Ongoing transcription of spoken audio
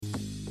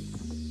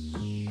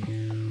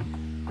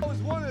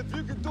if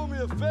you could do me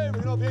a favor,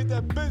 if you ain't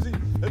that busy,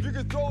 if you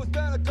could throw us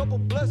down a couple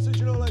blessings,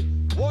 like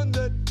one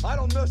that I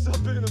don't mess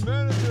up being a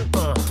manager.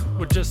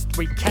 We're just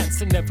three cats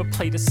that never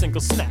played a single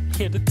snap.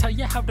 Here to tell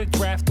you how to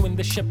draft, win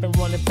the ship, and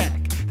run it back.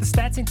 The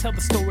stats ain't tell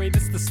the story,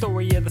 this the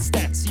story of the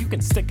stats. You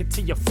can stick it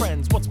to your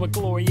friends, what's more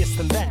glorious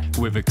than that?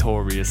 We're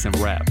victorious in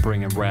rap,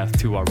 bringing wrath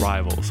to our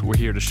rivals. We're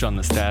here to shun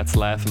the stats,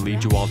 laugh, and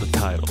lead you all the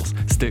titles.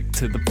 Stick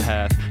to the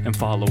path and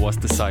follow us,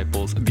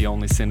 disciples. The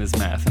only sin is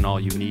math, and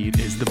all you need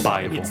is the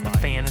Bible. It's the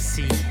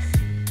fantasy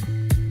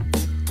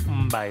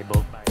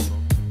Bible.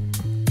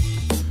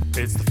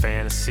 It's the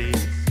fantasy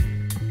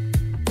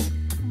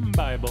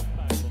Bible.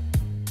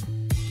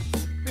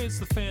 It's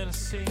the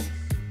fantasy.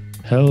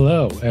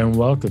 Hello and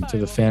welcome to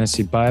the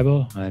Fantasy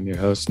Bible. I'm your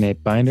host,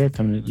 Nate Binder,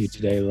 coming at you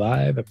today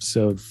live,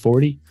 episode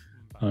 40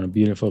 on a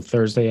beautiful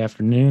Thursday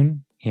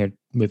afternoon. Here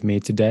with me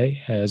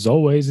today, as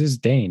always, is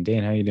Dane.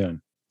 Dane, how you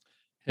doing?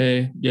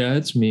 Hey, yeah,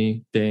 it's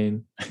me,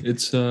 Dane.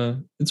 It's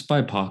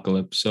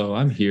Bipocalypse, so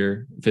I'm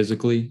here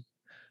physically.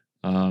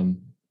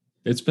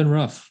 It's been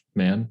rough,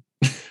 man.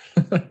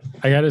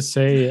 I gotta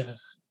say,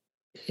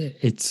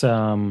 it's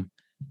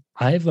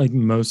I've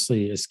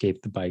mostly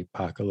escaped the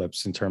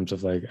Bipocalypse in terms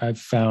of I've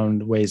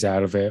found ways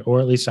out of it, or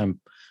at least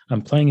I'm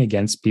playing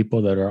against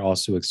people that are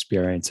also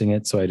experiencing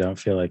it, so I don't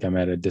feel like I'm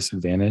at a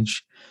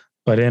disadvantage.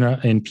 But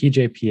in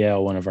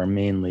PJPL, one of our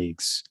main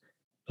leagues,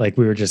 like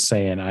we were just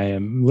saying, I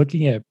am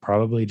looking at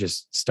probably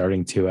just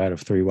starting 2 out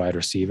of 3 wide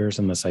receivers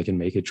unless I can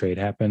make a trade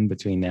happen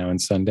between now and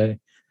Sunday.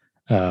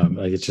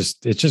 It's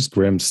just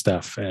grim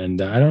stuff,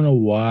 and I don't know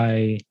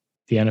why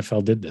the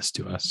NFL did this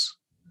to us.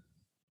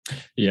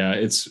 Yeah,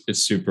 it's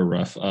super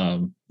rough.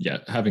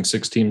 Having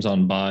 6 teams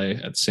on bye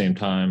at the same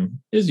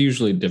time is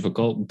usually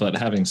difficult, but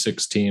having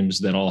 6 teams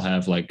that all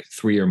have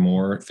 3 or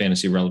more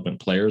fantasy relevant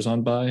players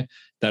on bye,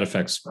 that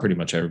affects pretty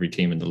much every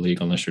team in the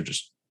league, unless you're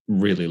just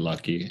really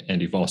lucky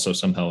and you've also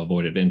somehow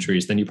avoided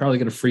injuries. Then you probably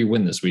get a free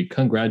win this week.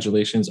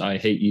 Congratulations. I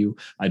hate you.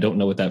 I don't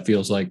know what that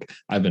feels like.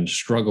 I've been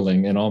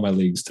struggling in all my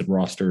leagues to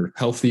roster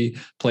healthy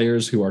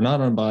players who are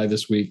not on bye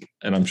this week,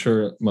 and I'm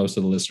sure most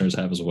of the listeners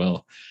have as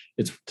well.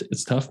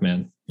 It's tough,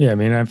 man. Yeah, I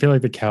mean, I feel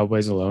like the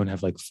Cowboys alone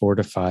have 4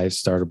 to 5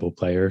 startable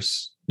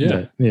players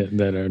that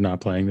are not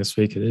playing this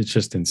week. It's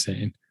just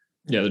insane.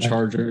 Yeah, the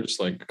Chargers,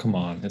 come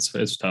on.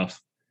 It's tough.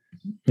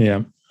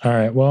 Yeah. All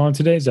right. Well, on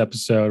today's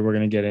episode, we're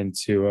going to get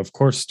into, of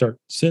course, start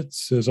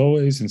sits as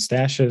always and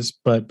stashes.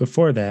 But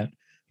before that,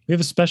 we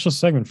have a special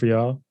segment for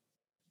y'all.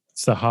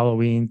 It's the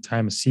Halloween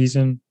time of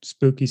season,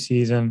 spooky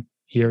season,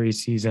 eerie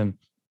season.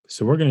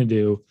 So we're going to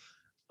do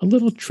a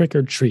little trick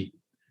or treat.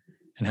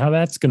 And how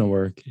that's going to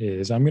work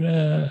is I'm going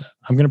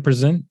to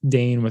present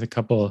Dane with a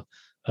couple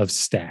of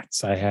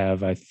stats. I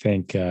have, I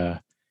think,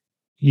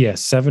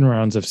 7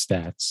 rounds of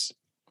stats.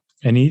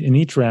 And in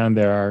each round,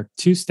 there are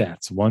 2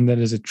 stats, one that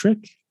is a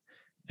trick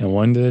and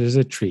one that is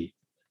a treat,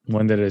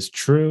 one that is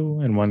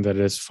true and one that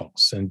is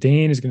false. And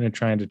Dane is going to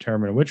try and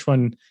determine which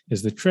one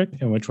is the trick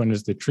and which one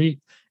is the treat.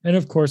 And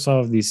of course,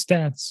 all of these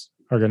stats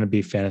are going to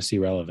be fantasy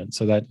relevant.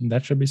 So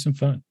that should be some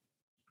fun.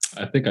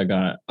 I think I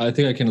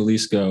can at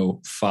least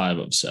go 5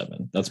 of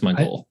 7. That's my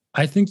goal.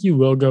 I think you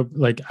will go,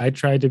 I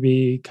tried to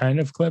be kind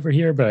of clever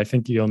here, but I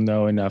think you'll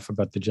know enough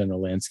about the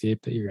general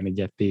landscape that you're going to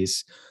get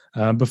these.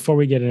 Before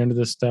we get into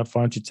this stuff,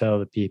 why don't you tell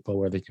the people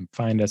where they can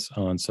find us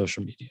on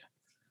social media?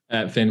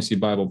 At Fantasy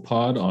Bible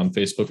Pod on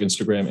Facebook,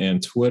 Instagram,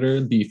 and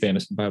Twitter,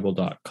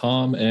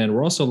 thefantasybible.com. And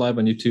we're also live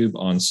on YouTube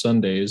on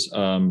Sundays.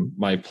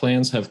 My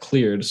plans have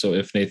cleared, so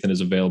if Nathan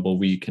is available,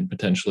 we can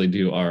potentially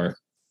do our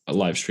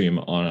live stream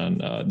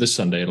on this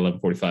Sunday at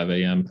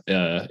 11:45 a.m.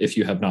 If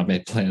you have not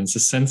made plans,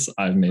 since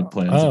I've made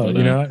plans. Oh,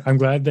 you know what? I'm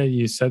glad that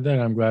you said that.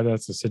 I'm glad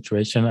that's the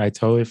situation. I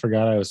totally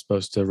forgot I was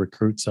supposed to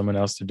recruit someone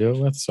else to do it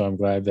with, so I'm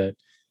glad that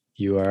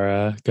you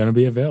are going to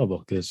be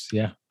available because,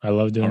 I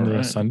love doing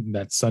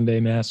that Sunday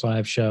Mass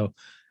live show.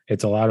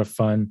 It's a lot of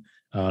fun.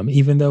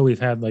 Even though we've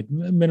had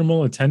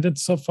minimal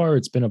attendance so far,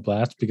 it's been a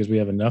blast because we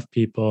have enough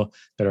people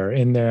that are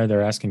in there.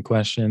 They're asking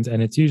questions,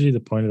 and it's usually the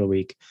point of the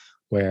week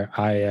where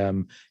I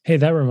am. Hey,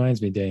 that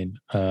reminds me, Dane.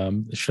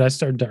 Should I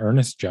start to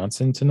Ernest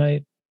Johnson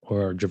tonight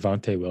or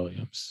Javonte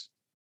Williams?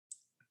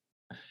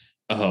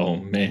 Oh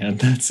man,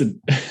 that's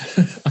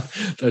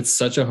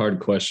such a hard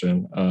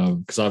question.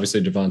 Because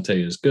obviously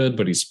Javonte is good,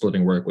 but he's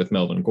splitting work with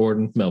Melvin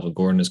Gordon. Melvin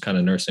Gordon is kind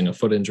of nursing a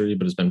foot injury,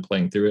 but has been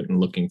playing through it and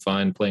looking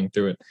fine playing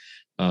through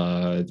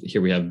it.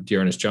 Here we have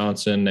Ernest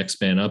Johnson, next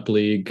man up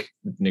league.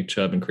 Nick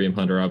Chubb and Kareem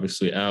Hunt are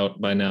obviously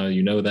out by now.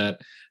 You know that.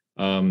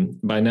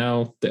 By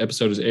now, the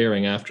episode is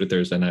airing after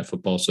Thursday Night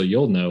Football, so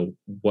you'll know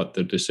what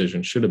the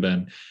decision should have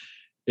been.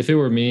 If it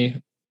were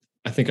me,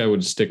 I think I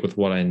would stick with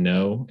what I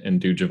know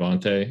and do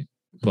Javonte,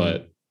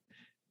 but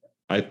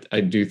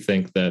I do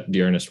think that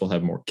D'Ernest will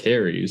have more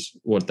carries.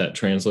 What that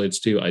translates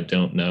to, I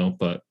don't know,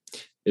 but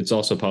it's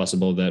also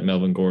possible that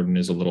Melvin Gordon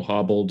is a little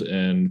hobbled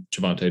and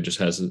Javonte just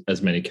has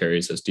as many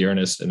carries as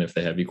D'Ernest, and if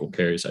they have equal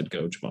carries, I'd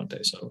go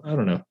Javonte. So I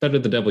don't know. Better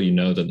the devil you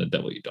know than the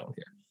devil you don't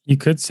hear. You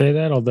could say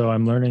that, although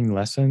I'm learning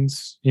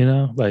lessons,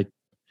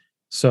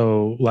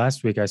 so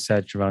last week I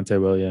said Javonte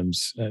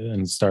Williams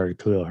and started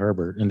Khalil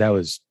Herbert, and that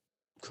was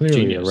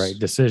clearly Genius. a right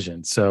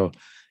decision. So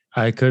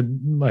I could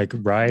like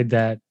ride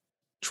that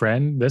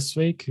trend this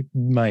week.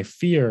 My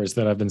fear is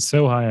that I've been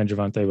so high on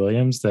Javonte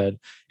Williams that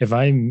if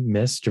I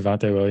miss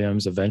Javonte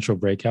Williams' eventual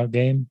breakout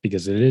game,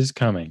 because it is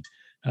coming,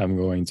 I'm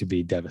going to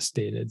be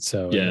devastated.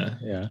 So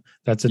yeah,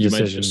 that's a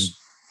decision.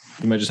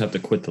 You might just have to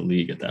quit the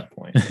league at that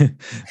point.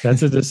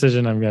 That's a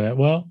decision I'm gonna.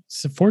 Well,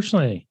 so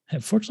fortunately,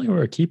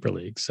 we're a keeper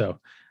league, so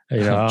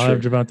I'll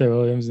have Javonte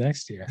Williams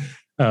next year.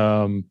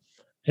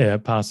 Yeah,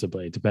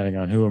 possibly, depending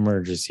on who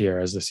emerges here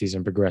as the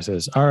season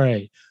progresses. All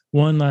right.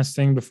 One last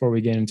thing before we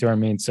get into our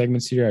main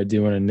segments here. I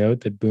do want to note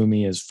that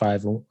Boomy is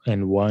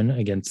 5-1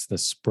 against the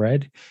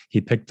spread.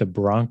 He picked the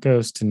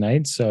Broncos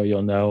tonight, so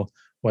you'll know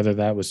whether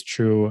that was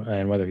true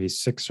and whether he's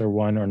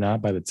 6-1 or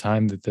not by the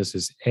time that this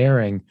is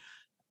airing.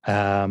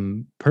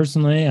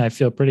 Personally, I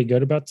feel pretty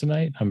good about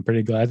tonight. I'm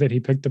pretty glad that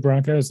he picked the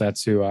Broncos.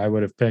 That's who I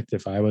would have picked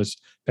if I was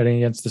betting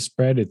against the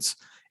spread. It's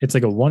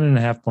like a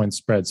 1.5 point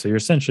spread. So you're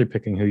essentially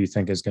picking who you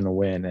think is going to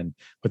win. And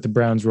with the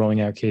Browns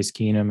rolling out Case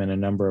Keenum and a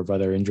number of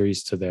other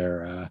injuries to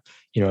their,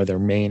 their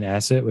main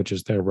asset, which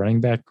is their running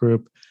back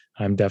group,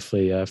 I'm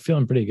definitely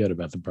feeling pretty good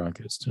about the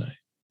Broncos tonight.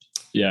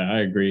 Yeah,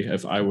 I agree.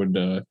 If I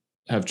would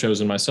have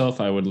chosen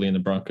myself, I would lean the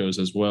Broncos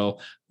as well.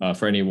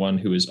 For anyone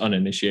who is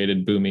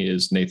uninitiated, Boomy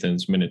is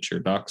Nathan's miniature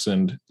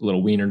dachshund,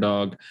 little wiener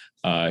dog.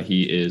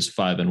 He is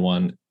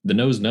 5-1. The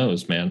nose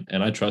knows, man,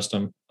 and I trust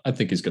him. I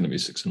think he's going to be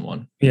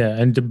 6-1. Yeah,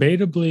 and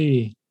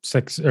debatably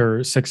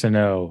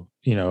 6-0.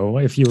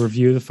 If you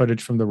review the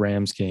footage from the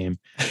Rams game,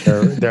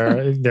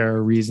 there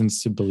are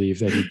reasons to believe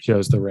that he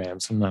chose the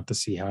Rams and not the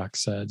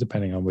Seahawks,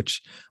 depending on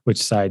which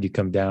side you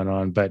come down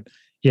on. But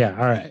yeah,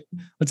 all right.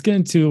 Let's get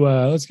into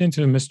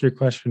a mystery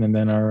question and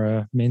then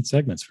our main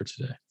segments for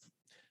today.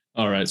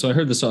 All right. So I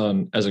heard this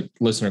as a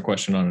listener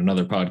question on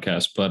another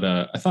podcast, but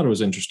I thought it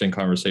was an interesting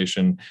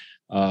conversation.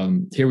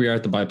 Here we are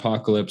at the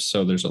Bipocalypse,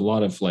 so there's a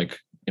lot of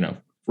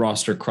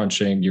roster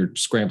crunching. You're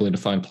scrambling to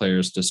find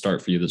players to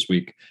start for you this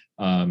week.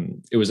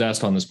 It was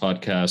asked on this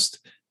podcast,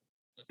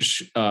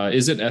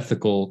 is it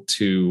ethical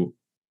to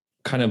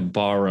kind of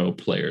borrow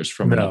players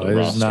from another roster?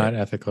 No, it is not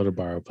ethical to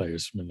borrow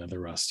players from another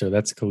roster.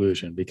 That's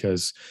collusion,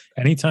 because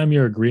anytime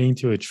you're agreeing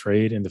to a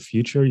trade in the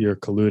future, you're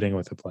colluding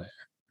with a player.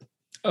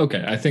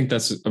 Okay, I think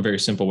that's a very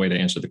simple way to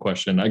answer the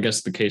question. I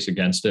guess the case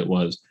against it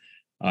was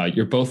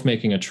you're both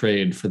making a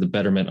trade for the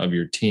betterment of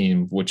your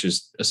team, which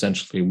is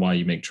essentially why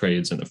you make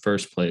trades in the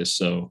first place.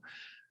 So,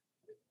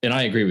 and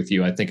I agree with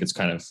you. I think it's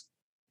kind of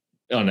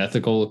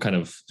unethical, kind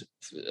of,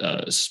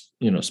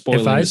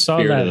 spoiling. If I the saw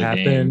spirit that of the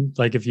happen,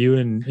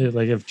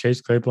 game. if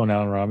Chase Claypool and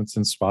Allen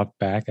Robinson swapped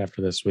back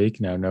after this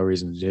week, now no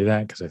reason to do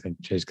that, because I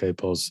think Chase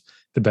Claypool's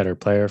the better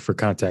player. For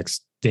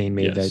context, Dane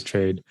made that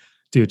trade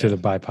due to the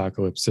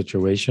Bipocalypse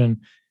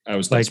situation. I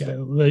was like,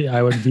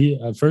 I would be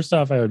first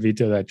off, I would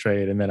veto that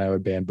trade, and then I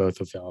would ban both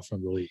of y'all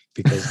from the league,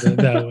 because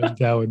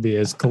that would be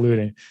as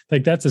colluding.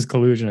 Like, that's as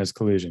collusion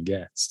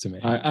gets to me.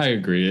 I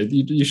agree.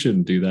 You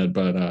shouldn't do that,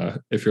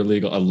 but if your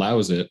legal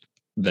allows it,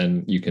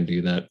 then you can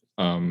do that.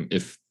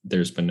 If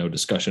there's been no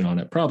discussion on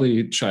it,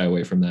 probably shy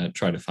away from that.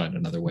 Try to find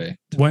another way.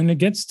 When it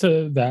gets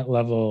to that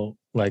level,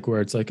 like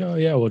where it's like, oh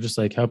yeah, we'll just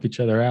like help each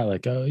other out.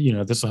 Like, oh,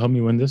 this will help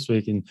me win this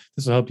week, and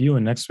this will help you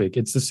win next week.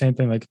 It's the same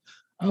thing. Like,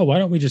 oh, why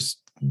don't we just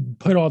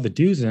put all the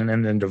dues in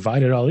and then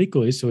divide it all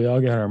equally so we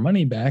all get our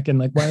money back? And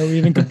like, why are we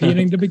even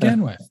competing to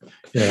begin with?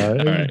 Yeah.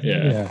 All right.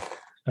 Yeah.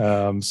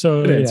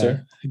 So good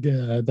answer.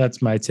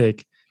 That's my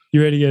take.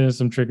 You ready to get into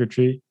some trick or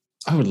treat?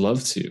 I would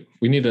love to.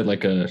 We need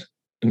an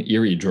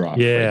eerie drop.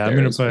 Yeah, I'm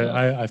gonna put.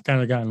 I've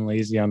kind of gotten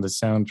lazy on the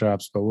sound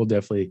drops, but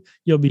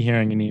you'll be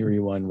hearing an eerie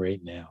one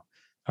right now.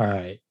 All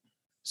right.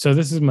 So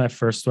this is my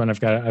first one. I've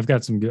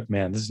got some good.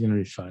 Man, this is gonna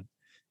be fun.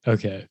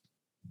 Okay.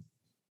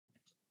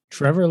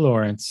 Trevor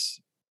Lawrence.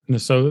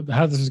 So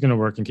how this is gonna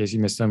work, in case you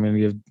missed, I'm gonna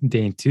give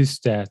Dane 2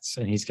 stats,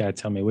 and he's got to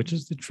tell me which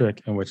is the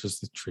trick and which is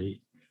the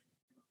treat.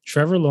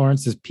 Trevor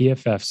Lawrence is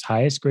PFF's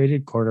highest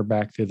graded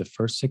quarterback through the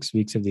first 6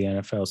 weeks of the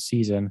NFL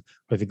season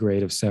with a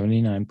grade of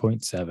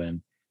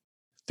 79.7.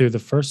 Through the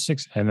first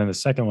 6, and then the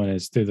second one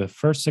is through the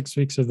first 6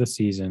 weeks of the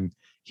season,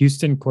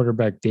 Houston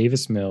quarterback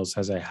Davis Mills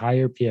has a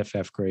higher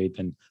PFF grade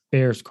than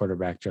Bears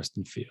quarterback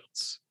Justin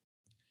Fields.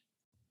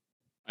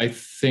 I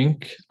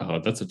think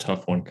that's a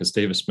tough one, because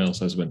Davis Mills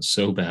has been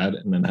so bad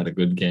and then had a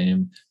good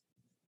game.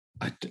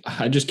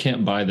 I just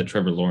can't buy that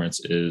Trevor Lawrence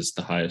is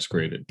the highest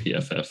graded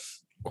PFF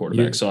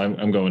quarterback. So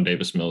I'm going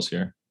Davis Mills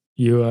here.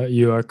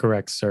 You are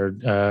correct,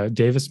 sir.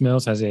 Davis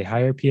Mills has a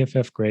higher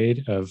PFF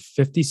grade of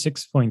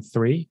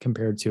 56.3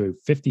 compared to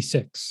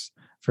 56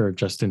 for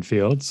Justin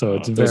Fields. So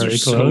it's very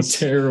close.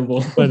 So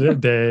terrible. But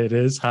it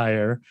is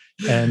higher.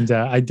 And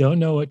I don't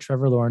know what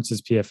Trevor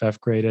Lawrence's PFF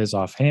grade is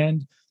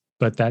offhand,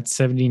 but that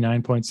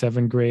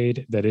 79.7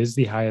 grade, that is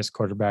the highest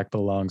quarterback,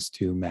 belongs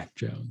to Mac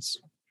Jones.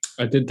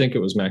 I did think it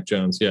was Mac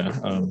Jones. Yeah.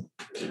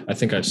 I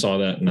think I saw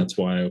that, and that's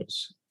why I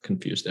was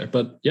confused there.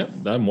 But yeah,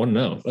 I'm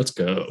 1-0. Let's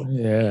go.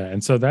 Yeah.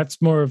 And so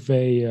that's more of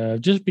a,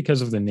 just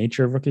because of the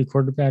nature of rookie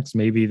quarterbacks,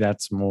 maybe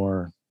that's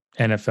more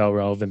NFL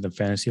relevant than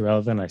fantasy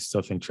relevant. I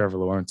still think Trevor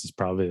Lawrence is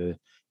probably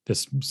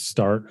this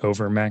start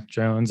over Mac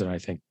Jones. And I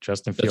think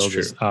Justin That's Fields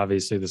is true.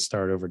 obviously the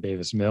start over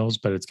Davis Mills,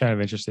 but it's kind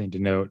of interesting to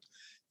note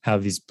how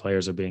these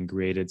players are being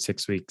graded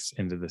 6 weeks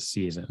into the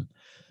season.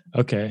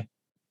 Okay,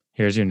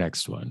 here's your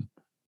next one.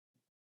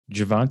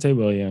 Javonte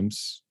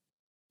Williams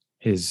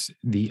is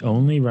the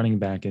only running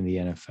back in the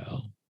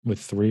NFL with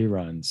 3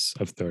 runs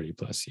of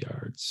 30-plus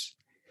yards.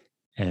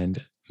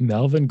 And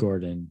Melvin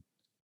Gordon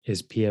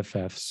is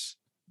PFF's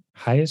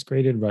highest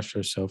graded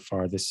rusher so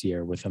far this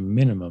year with a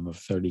minimum of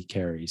 30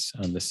 carries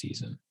on the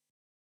season.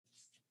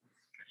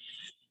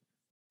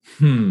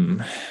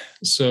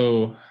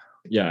 So,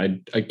 yeah,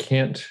 I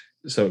can't.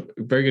 So,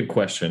 very good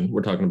question.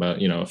 We're talking about, a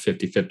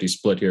 50-50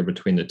 split here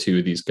between the two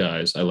of these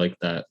guys. I like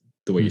that,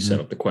 the way you set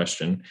up the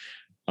question.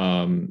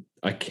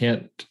 I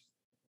can't,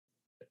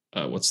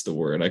 what's the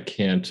word? I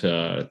can't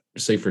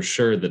say for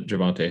sure that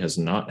Javonte has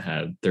not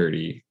had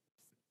 3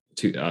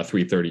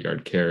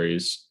 30-yard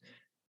carries.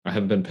 I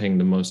haven't been paying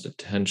the most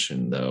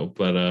attention, though,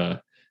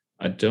 but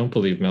I don't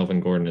believe Melvin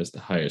Gordon is the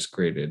highest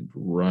graded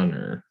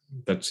runner.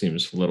 That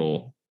seems a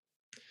little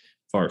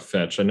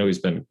far-fetched. I know he's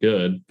been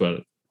good,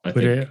 but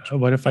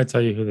what if I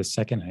tell you who the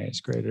second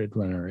highest graded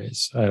runner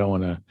is? I don't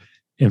want to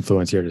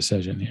influence your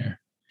decision here.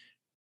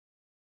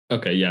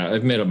 Okay, yeah,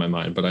 I've made up my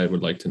mind, but I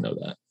would like to know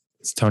that.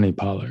 It's Tony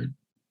Pollard.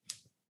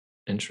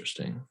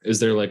 Interesting. Is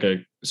there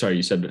sorry,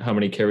 you said how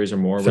many carries or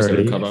more? 30, was there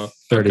a cutoff?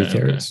 30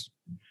 carries.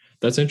 Okay.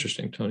 That's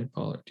interesting. Tony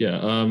Pollard. Yeah.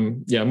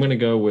 I'm going to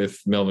go with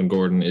Melvin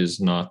Gordon is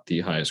not the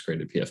highest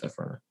graded PFF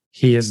runner.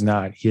 He is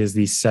not. He is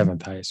the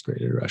 7th highest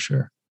graded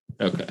rusher.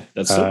 Okay.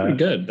 That's still pretty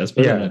good. That's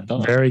better than I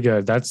thought. Very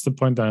good. That's the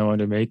point that I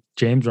wanted to make.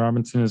 James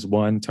Robinson is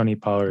 1. Tony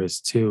Pollard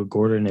is 2.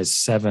 Gordon is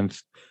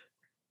 7th.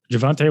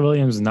 Javonte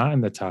Williams is not in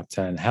the top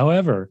 10.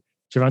 However,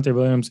 Javonte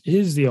Williams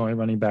is the only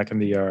running back in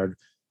the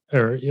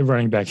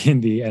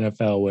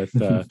NFL with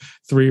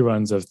 3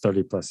 runs of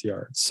 30-plus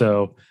yards.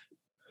 So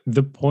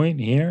the point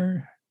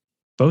here,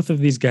 both of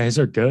these guys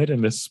are good,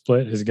 and this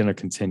split is going to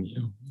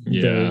continue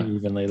very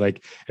evenly.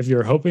 Like, if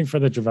you're hoping for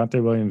the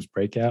Javonte Williams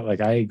breakout,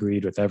 like I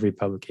agreed with every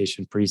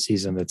publication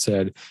preseason that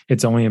said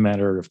it's only a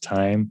matter of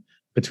time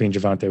between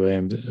Javonte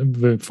Williams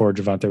before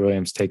Javonte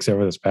Williams takes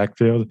over this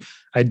backfield.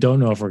 I don't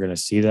know if we're going to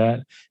see that.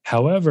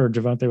 However,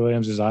 Javonte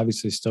Williams is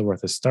obviously still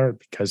worth a start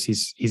because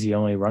he's the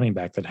only running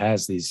back that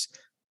has these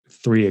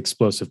 3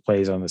 explosive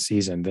plays on the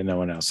season that no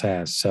one else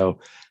has. So,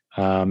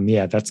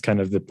 that's kind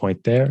of the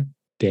point there.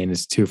 Dane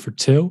is 2 for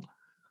 2.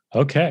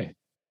 Okay.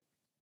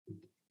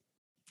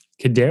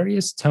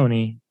 Kadarius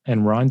Toney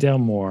and Rondale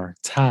Moore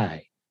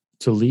tie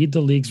to lead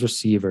the league's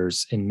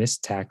receivers in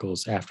missed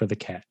tackles after the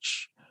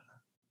catch.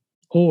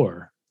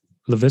 Or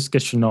Laviska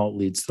Shenault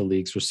leads the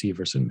league's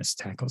receivers in missed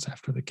tackles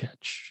after the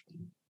catch.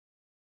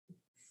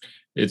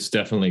 It's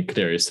definitely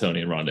Kadarius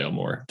Toney and Rondale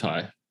Moore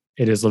tie.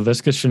 It is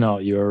Laviska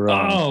Shenault. You are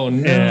wrong. Oh,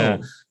 no. Yeah.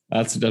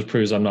 That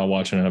proves I'm not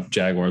watching enough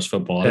Jaguars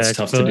football. That's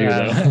tough to do,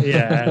 though.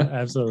 Yeah,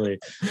 absolutely.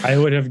 I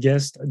would have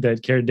guessed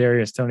that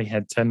Kadarius Toney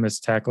had 10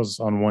 missed tackles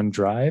on one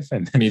drive.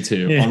 And me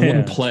too. On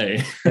one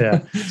play.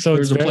 Yeah. So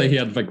there's a play he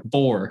had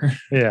 4.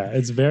 Yeah,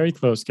 it's very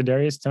close.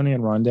 Kadarius Toney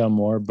and Rondale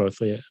Moore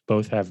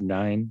both have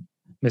 9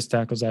 missed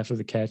tackles after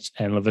the catch,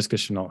 and Laviska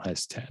Shenault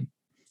has 10.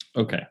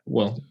 Okay.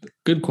 Well,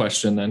 good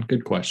question then.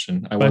 Good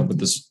question. I went with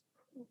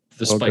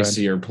the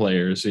spicier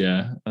players.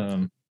 Yeah.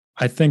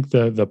 I think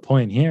the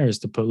point here is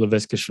to put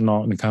Laviska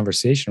Shenault in a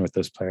conversation with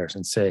those players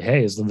and say,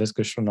 hey, is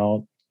Laviska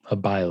Shenault a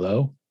buy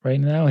low right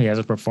now? He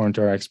hasn't performed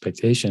to our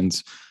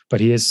expectations,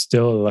 but he is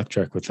still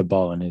electric with the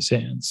ball in his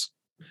hands.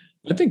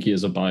 I think he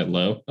is a buy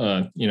low.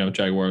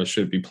 Jaguars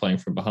should be playing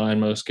from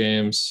behind most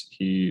games.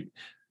 He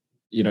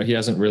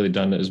hasn't really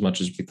done as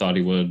much as we thought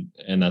he would,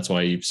 and that's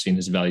why you've seen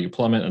his value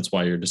plummet. That's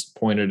why you're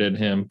disappointed in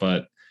him.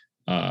 But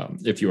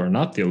if you are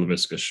not the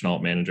Laviska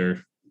Shenault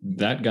manager,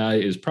 that guy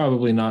is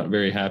probably not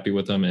very happy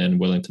with him and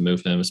willing to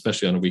move him,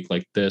 especially on a week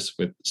like this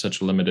with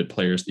such limited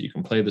players that you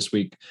can play this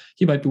week.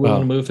 He might be willing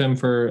to move him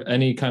for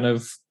any kind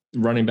of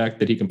running back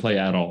that he can play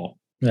at all.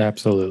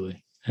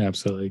 Absolutely.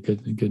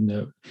 Good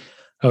note.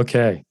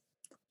 Okay.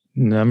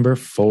 Number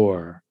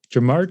 4,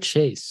 Jamar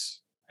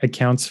Chase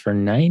accounts for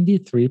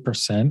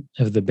 93%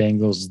 of the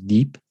Bengals'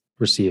 deep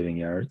receiving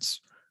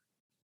yards.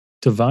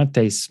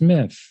 Devontae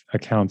Smith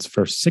accounts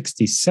for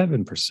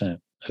 67%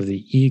 of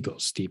the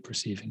Eagles' deep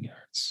receiving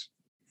yards.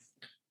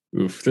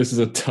 Oof, this is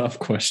a tough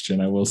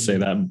question. I will say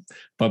that,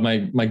 but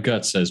my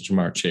gut says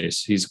Jamar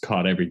Chase. He's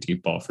caught every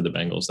deep ball for the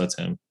Bengals. That's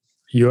him.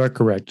 You are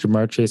correct.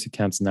 Jamar Chase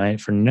accounts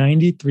for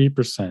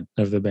 93%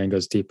 of the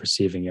Bengals' deep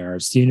receiving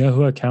yards. Do you know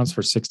who accounts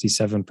for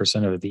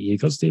 67% of the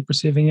Eagles' deep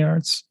receiving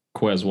yards?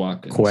 Quez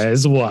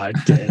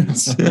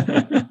Watkins.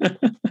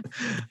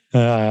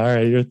 All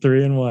right, you're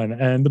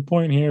 3-1. And the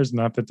point here is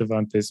not that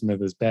Devontae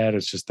Smith is bad.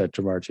 It's just that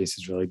Jamar Chase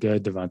is really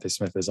good. Devontae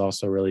Smith is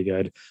also really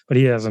good, but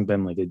he hasn't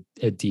been like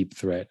a deep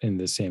threat in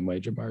the same way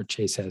Jamar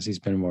Chase has. He's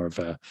been more of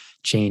a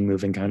chain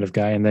moving kind of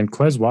guy. And then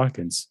Quez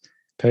Watkins,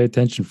 pay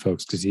attention,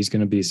 folks, because he's going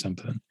to be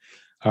something.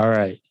 All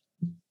right.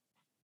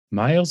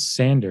 Miles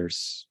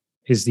Sanders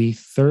is the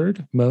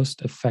 3rd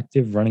most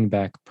effective running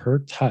back per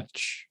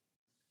touch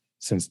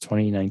since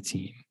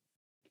 2019.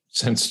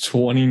 Since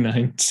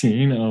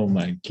 2019? Oh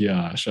my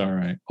gosh. All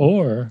right.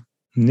 Or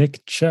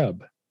Nick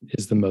Chubb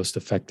is the most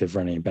effective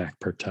running back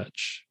per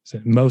touch.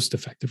 Most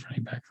effective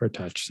running back per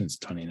touch since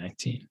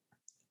 2019.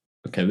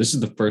 Okay, this is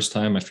the first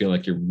time I feel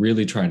like you're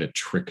really trying to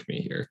trick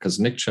me here,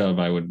 because Nick Chubb,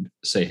 I would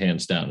say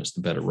hands down, is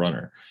the better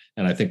runner.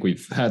 And I think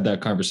we've had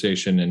that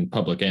conversation in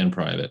public and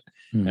private.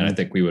 Mm-hmm. And I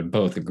think we would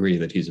both agree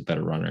that he's a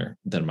better runner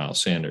than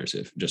Miles Sanders,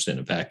 if just in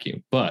a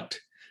vacuum. But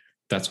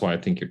that's why I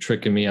think you're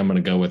tricking me. I'm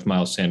going to go with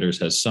Miles Sanders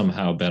has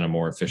somehow been a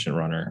more efficient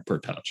runner per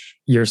touch.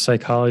 Your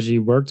psychology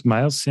worked.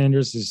 Miles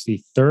Sanders is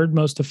the third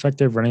most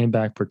effective running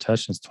back per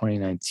touch since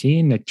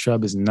 2019. Nick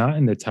Chubb is not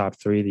in the top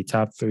three. The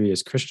top three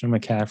is Christian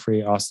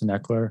McCaffrey, Austin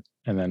Eckler,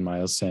 and then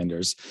Miles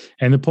Sanders.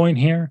 And the point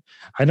here,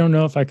 I don't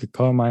know if I could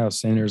call Miles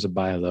Sanders a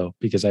buy low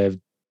because I have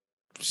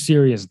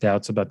serious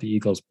doubts about the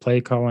Eagles' play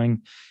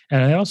calling.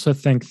 And I also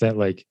think that,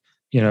 like,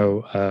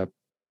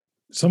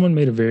 someone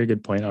made a very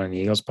good point on an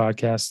Eagles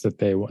podcast that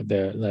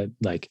they're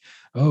like,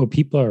 oh,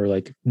 people are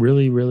like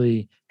really,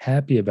 really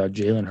happy about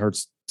Jalen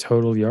Hurts'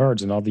 total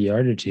yards and all the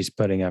yardage he's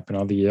putting up and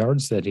all the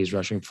yards that he's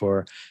rushing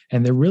for.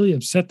 And they're really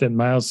upset that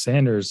Miles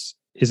Sanders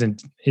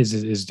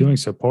is doing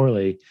so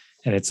poorly.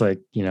 And it's like,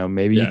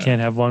 maybe you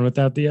can't have one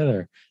without the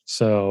other.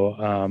 So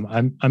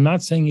I'm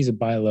not saying he's a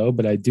buy low,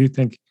 but I do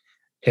think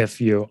if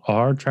you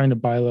are trying to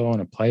buy low on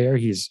a player,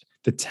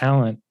 the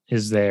talent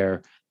is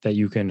there that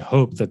you can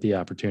hope that the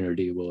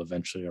opportunity will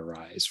eventually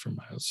arise for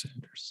Miles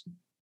Sanders.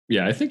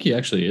 Yeah, I think he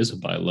actually is a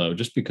buy low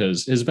just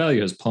because his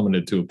value has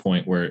plummeted to a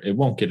point where it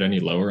won't get any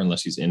lower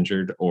unless he's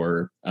injured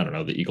or, I don't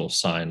know, the Eagles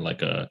sign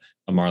like a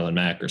Marlon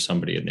Mack or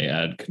somebody and they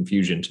add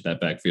confusion to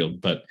that backfield.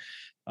 But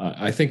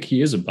I think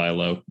he is a buy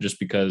low just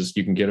because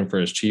you can get him for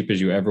as cheap as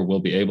you ever will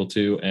be able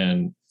to.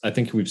 And I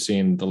think we've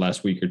seen the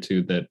last week or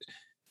two that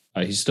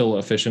he's still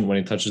efficient when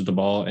he touches the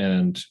ball,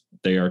 and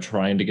they are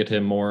trying to get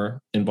him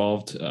more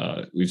involved.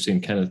 We've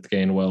seen Kenneth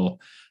Gainwell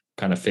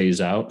kind of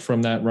phase out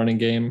from that running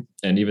game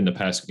and even the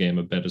passing game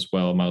a bit as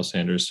well. Miles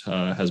Sanders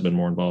has been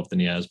more involved than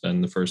he has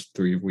been the first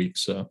 3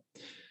 weeks. So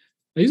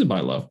he's a buy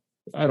low.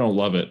 I don't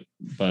love it,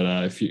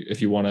 but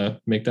if you want to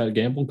make that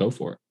gamble, go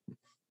for it.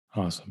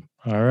 Awesome.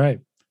 All right.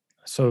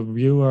 So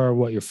you are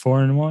you're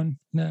 4-1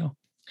 now?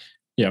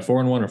 Yeah,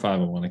 4-1 or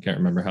 5-1. I can't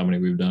remember how many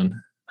we've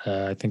done.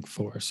 I think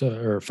 4,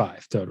 or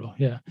 5 total.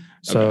 Yeah.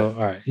 So, okay.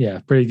 All right. Yeah.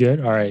 Pretty good.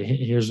 All right.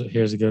 Here's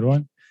a good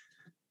one.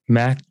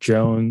 Mac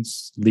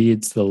Jones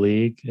leads the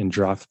league in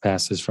dropped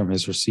passes from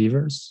his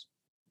receivers.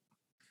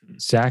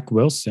 Zach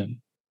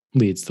Wilson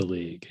leads the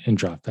league in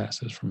dropped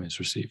passes from his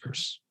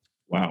receivers.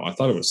 Wow. I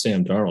thought it was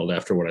Sam Darnold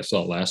after what I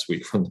saw last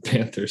week from the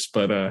Panthers,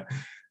 but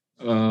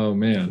oh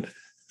man.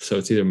 So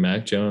it's either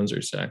Mac Jones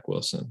or Zach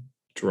Wilson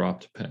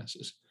dropped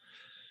passes.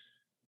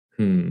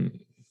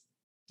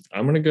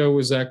 I'm going to go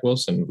with Zach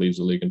Wilson, who leads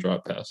the league in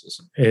drop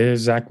passes. It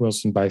is Zach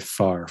Wilson by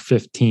far,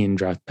 15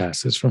 drop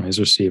passes from his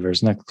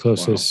receivers. Next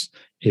closest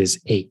is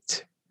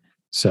 8.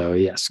 So,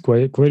 yes,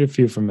 quite a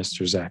few from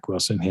Mr. Zach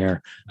Wilson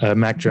here.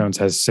 Mac Jones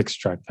has 6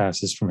 drop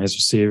passes from his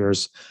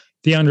receivers.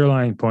 The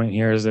underlying point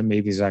here is that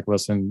maybe Zach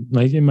Wilson,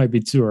 like, it might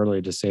be too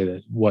early to say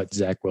that what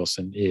Zach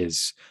Wilson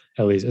is.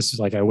 At least this is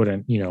like I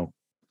wouldn't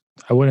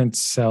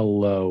sell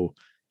low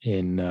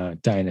in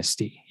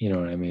Dynasty. You know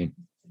what I mean?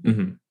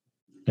 Mm-hmm.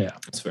 Yeah,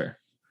 that's fair.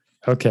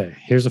 Okay,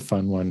 here's a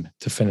fun one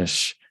to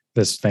finish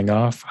this thing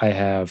off. I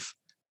have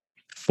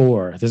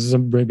 4. This is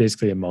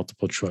basically a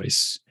multiple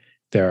choice.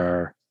 There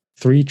are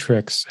 3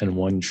 tricks and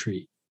 1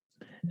 treat,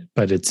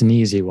 but it's an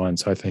easy one,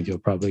 so I think you'll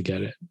probably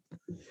get it.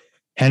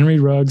 Henry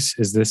Ruggs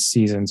is this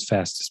season's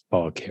fastest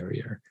ball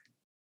carrier.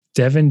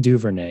 Devin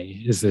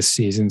Duvernay is this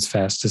season's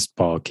fastest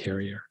ball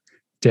carrier.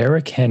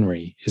 Derrick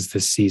Henry is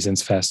this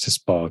season's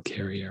fastest ball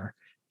carrier.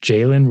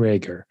 Jalen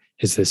Reagor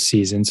is this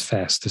season's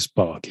fastest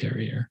ball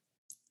carrier.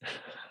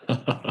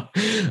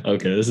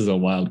 Okay, this is a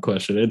wild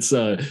question. It's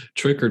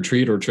trick or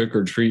treat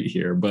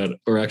here,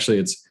 or actually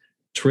it's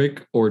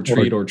trick or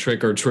treat or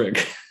trick or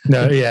trick.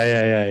 No,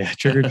 yeah.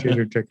 Trick or treat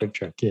or trick or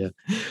trick. Yeah.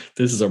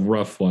 This is a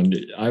rough one.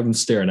 I'm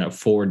staring at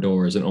 4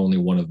 doors and only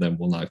one of them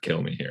will not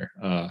kill me here.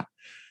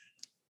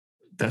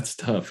 That's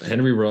tough.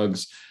 Henry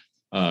Ruggs,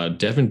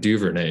 Devin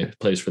Duvernay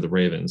plays for the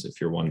Ravens, if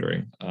you're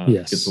wondering.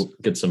 Yes.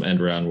 Gets some end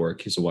around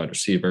work. He's a wide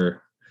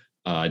receiver.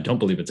 I don't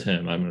believe it's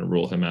him. I'm going to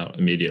rule him out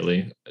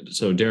immediately.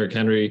 So Derrick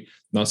Henry,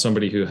 not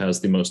somebody who has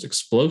the most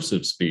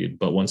explosive speed,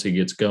 but once he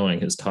gets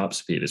going, his top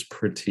speed is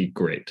pretty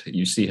great.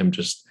 You see him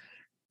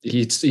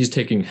he's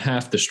taking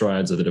half the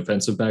strides of the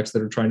defensive backs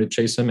that are trying to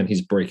chase him, and he's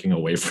breaking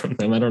away from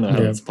them. I don't know how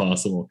that's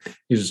possible.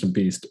 He's just a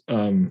beast.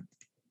 And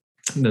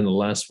then the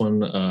last one,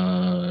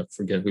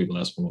 forget who the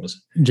last one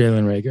was.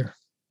 Jalen Reagor.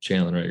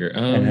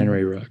 And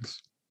Henry Ruggs.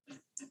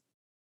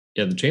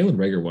 Yeah, the Jalen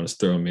Reagor one is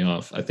throwing me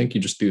off. I think you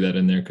just do that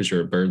in there because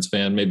you're a Birds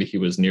fan. Maybe he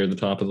was near the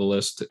top of the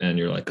list and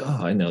you're like, oh,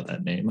 I know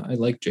that name. I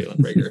like Jalen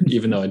Reagor,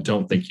 even though I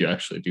don't think you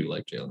actually do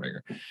like Jalen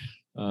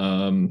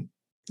Reagor.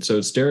 So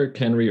it's Derrick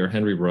Henry or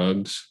Henry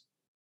Ruggs.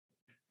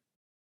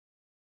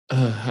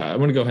 I'm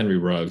going to go Henry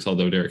Ruggs,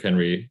 although Derrick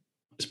Henry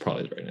is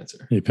probably the right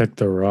answer. You picked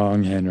the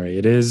wrong Henry.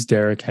 It is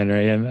Derrick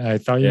Henry. And I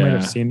thought you might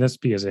have Yeah. seen this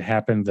because it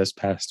happened this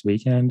past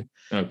weekend.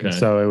 Okay. And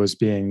so it was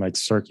being like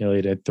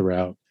circulated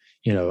throughout,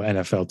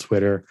 NFL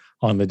Twitter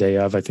on the day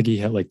of. I think he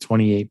had like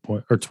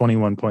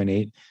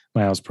 21.8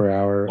 miles per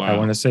hour. Wow. I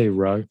want to say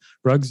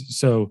Ruggs.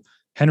 So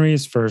Henry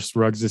is first,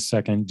 Ruggs is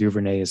second,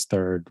 Duvernay is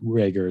third,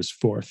 Rager is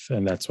fourth.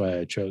 And that's why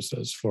I chose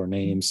those four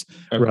names.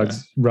 Okay.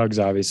 Ruggs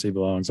obviously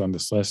belongs on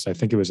this list. I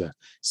think it was a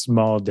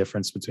small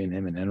difference between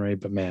him and Henry,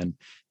 but man,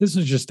 this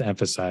is just to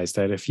emphasize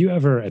that if you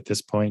ever at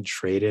this point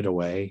traded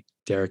away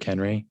Derrick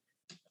Henry,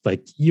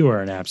 like you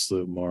are an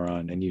absolute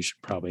moron and you should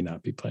probably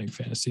not be playing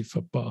fantasy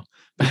football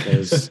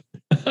because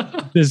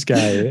this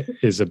guy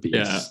is a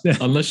beast. Yeah,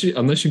 unless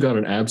you got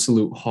an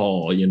absolute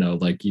haul,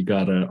 like you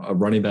got a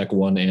running back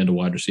 1 and a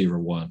wide receiver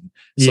 1,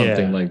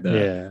 something like that.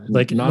 Yeah,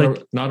 like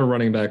not a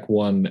running back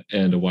 1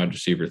 and a wide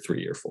receiver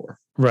 3 or 4.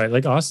 Right,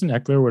 like Austin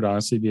Eckler would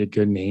honestly be a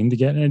good name to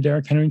get in a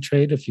Derrick Henry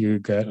trade if you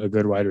get a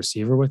good wide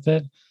receiver with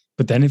it.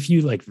 But then if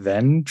you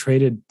then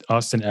traded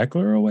Austin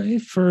Eckler away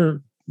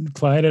for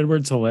Clyde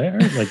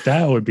Edwards-Helaire, like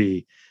that would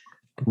be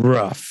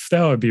rough.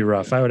 That would be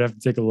rough. I would have to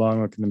take a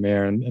long look in the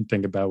mirror and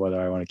think about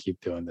whether I want to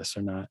keep doing this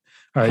or not.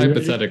 All right,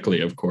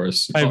 hypothetically, of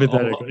course.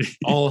 Hypothetically.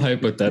 All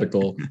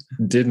hypothetical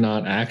did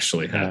not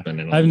actually happen.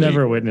 Yeah. I've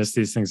never witnessed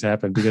these things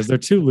happen because they're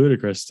too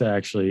ludicrous to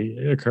actually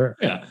occur.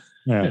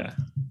 Yeah.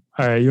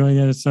 All right, you want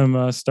to get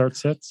some start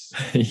sets?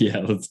 Yeah,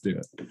 let's do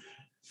it.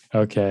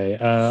 Okay.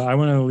 I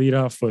want to lead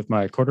off with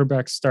my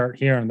quarterback start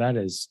here, and that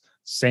is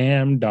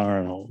Sam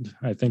Darnold.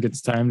 I think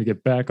it's time to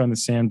get back on the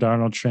Sam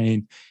Darnold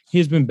train.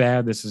 He's been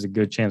bad. This is a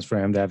good chance for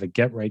him to have a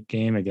get-right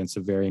game against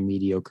a very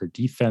mediocre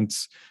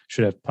defense.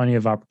 Should have plenty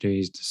of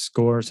opportunities to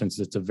score since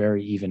it's a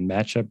very even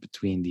matchup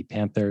between the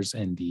Panthers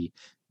and the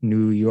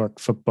New York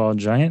Football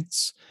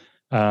Giants.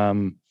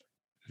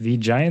 The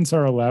Giants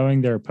are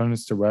allowing their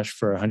opponents to rush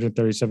for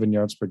 137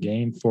 yards per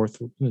game.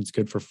 It's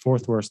good for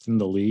fourth worst in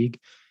the league.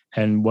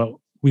 And what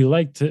we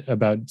liked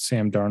about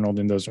Sam Darnold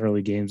in those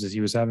early games is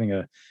he was having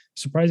a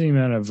surprising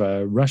amount of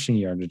rushing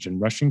yardage and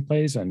rushing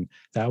plays. And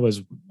that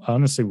was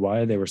honestly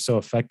why they were so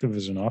effective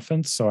as an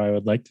offense. So I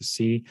would like to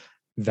see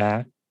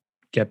that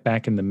get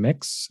back in the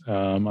mix.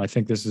 I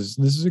think this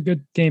is a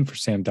good game for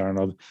Sam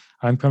Darnold.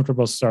 I'm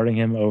comfortable starting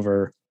him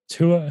over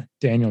Tua,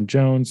 Daniel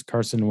Jones,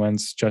 Carson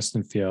Wentz,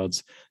 Justin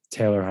Fields,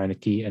 Taylor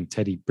Heineke, and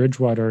Teddy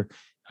Bridgewater.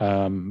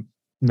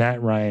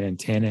 Matt Ryan and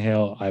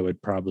Tannehill, I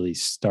would probably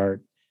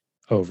start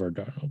over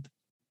Darnold.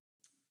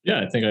 Yeah,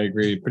 I think I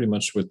agree pretty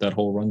much with that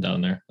whole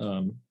rundown there.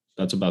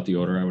 That's about the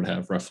order I would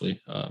have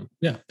roughly.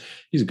 Yeah,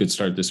 he's a good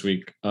start this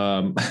week.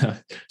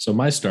 So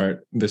my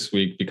start this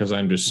week, because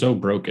I'm just so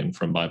broken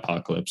from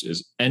Bipocalypse,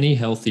 is any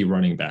healthy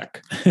running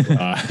back.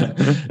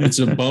 It's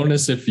a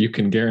bonus if you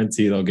can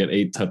guarantee they'll get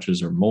 8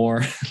 touches or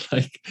more.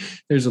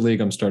 There's a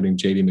league I'm starting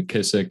JD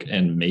McKissick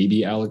and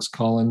maybe Alex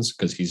Collins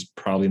because he's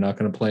probably not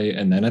going to play.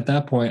 And then at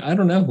that point, I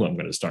don't know who I'm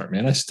going to start,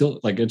 man. I still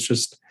it's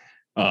just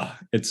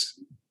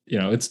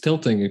it's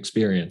tilting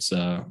experience.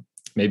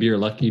 Maybe you're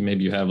lucky.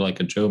 Maybe you have like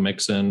a Joe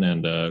Mixon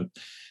and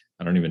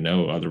I don't even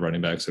know other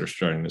running backs that are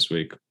starting this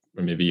week.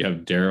 Or maybe you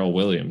have Darrell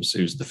Williams,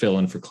 who's the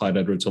fill-in for Clyde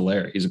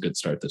Edwards-Helaire. He's a good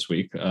start this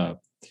week.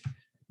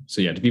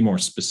 So yeah, to be more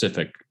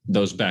specific,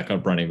 those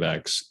backup running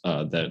backs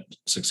that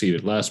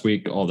succeeded last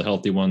week, all the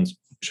healthy ones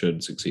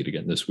should succeed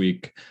again this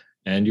week.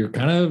 And you're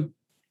kind of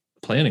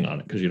planning on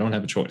it because you don't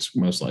have a choice,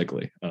 most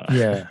likely.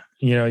 Yeah,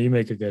 you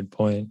make a good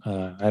point.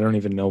 I don't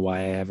even know why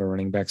I have a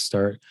running back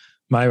start.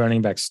 My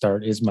running back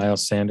start is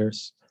Miles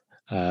Sanders.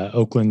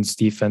 Oakland's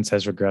defense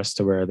has regressed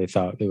to where they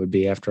thought it would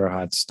be after a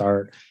hot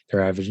start.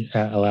 They're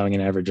allowing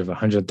an average of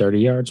 130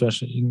 yards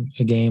rushing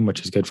a game,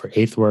 which is good for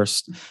 8th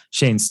worst.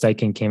 Shane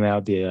Steichen came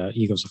out, the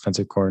Eagles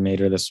offensive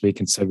coordinator this week,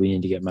 and said we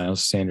need to get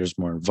Miles Sanders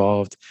more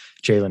involved.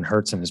 Jalen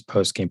Hurts in his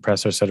post-game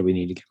presser said we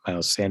need to get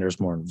Miles Sanders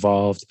more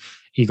involved.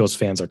 Eagles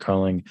fans are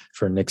calling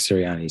for Nick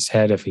Sirianni's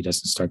head if he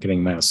doesn't start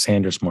getting Miles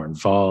Sanders more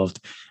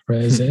involved.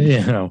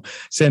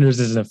 Sanders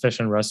is an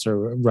efficient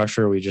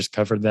rusher. We just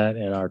covered that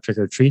in our trick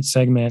or treat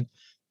segment.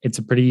 It's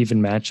a pretty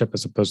even matchup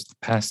as opposed to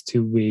the past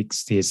 2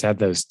 weeks. He has had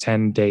those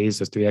 10 days,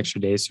 those 3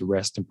 extra days to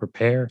rest and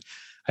prepare.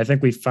 I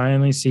think we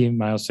finally see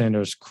Miles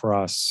Sanders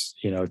cross,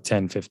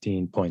 10,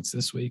 15 points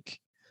this week.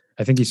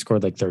 I think he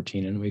scored like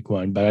 13 in week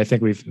 1, but I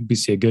think we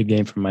see a good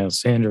game from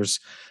Miles Sanders.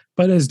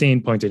 But as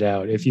Dane pointed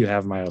out, if you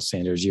have Miles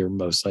Sanders, you're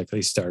most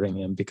likely starting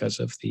him because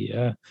of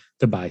the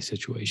bye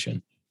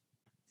situation.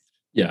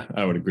 Yeah,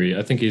 I would agree.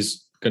 I think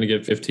he's going to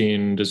get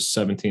 15 to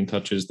 17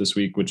 touches this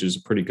week, which is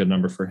a pretty good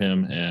number for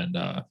him. And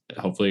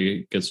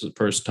hopefully gets the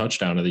first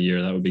touchdown of the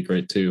year. That would be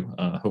great too.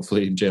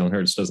 Hopefully Jalen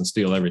Hurts doesn't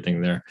steal everything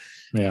there.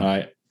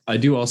 Yeah. I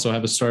do also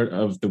have a start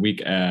of the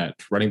week at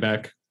running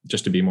back,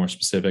 just to be more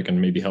specific and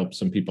maybe help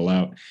some people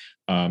out.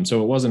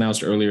 So it was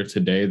announced earlier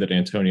today that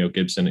Antonio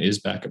Gibson is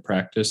back at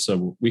practice.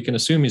 So we can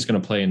assume he's going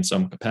to play in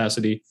some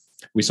capacity.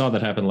 We saw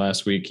that happen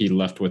last week. He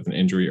left with an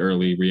injury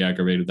early,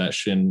 re-aggravated that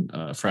shin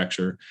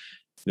fracture.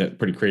 That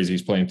pretty crazy.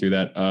 He's playing through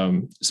that.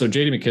 So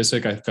JD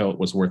McKissick, I felt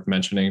was worth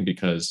mentioning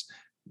because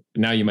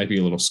now you might be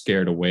a little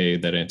scared away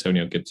that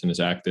Antonio Gibson is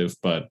active,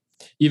 but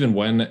even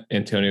when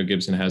Antonio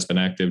Gibson has been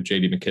active,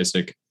 J.D.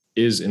 McKissic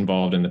is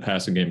involved in the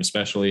passing game,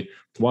 especially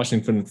the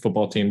Washington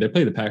football team. They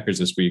play the Packers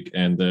this week,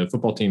 and the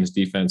football team's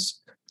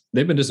defense,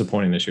 they've been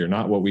disappointing this year,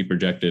 not what we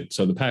projected.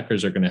 So the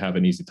Packers are going to have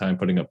an easy time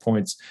putting up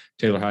points.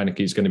 Taylor Heineke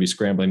is going to be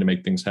scrambling to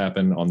make things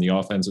happen on the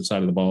offensive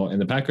side of the ball. And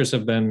the Packers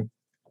have been,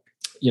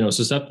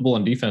 susceptible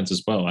on defense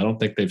as well. I don't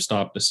think they've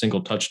stopped a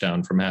single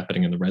touchdown from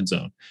happening in the red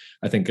zone.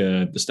 I think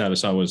the stat I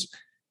saw was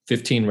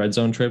 15 red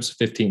zone trips,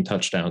 15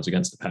 touchdowns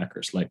against the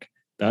Packers. Like,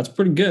 that's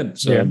pretty good.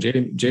 So yeah.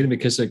 J.D.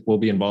 McKissic will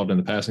be involved in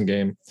the passing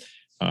game.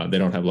 They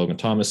don't have Logan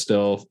Thomas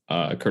still.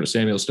 Curtis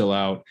Samuel's still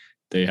out.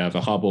 They have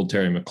a hobbled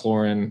Terry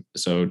McLaurin.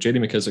 So J.D.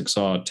 McKissic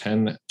saw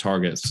 10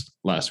 targets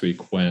last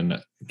week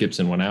when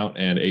Gibson went out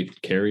and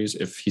 8 carries.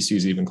 If he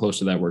sees even close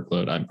to that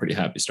workload, I'm pretty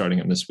happy starting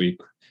him this week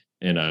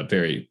in a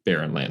very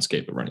barren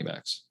landscape of running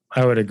backs.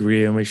 I would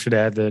agree. And we should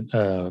add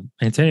that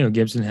Antonio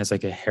Gibson has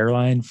like a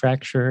hairline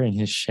fracture in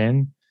his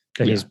shin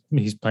that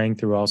he's playing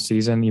through all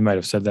season. You might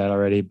have said that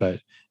already,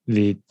 but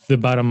the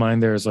bottom line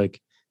there is like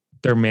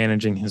they're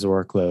managing his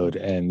workload,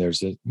 and there's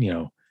the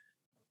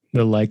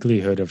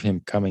likelihood of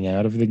him coming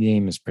out of the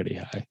game is pretty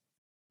high.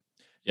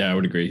 Yeah, I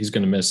would agree. He's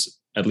going to miss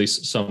at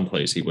least some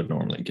plays he would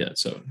normally get.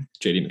 So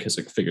J.D.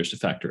 McKissic figures to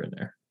factor in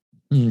there.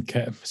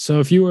 Okay. So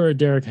if you were a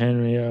Derrick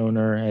Henry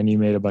owner and you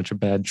made a bunch of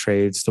bad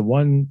trades, the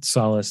one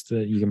solace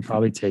that you can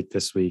probably take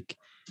this week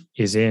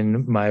is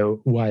in my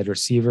wide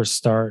receiver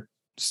start,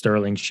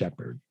 Sterling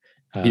Shepard.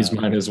 He's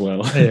mine as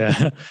well.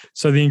 Yeah.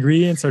 So the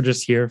ingredients are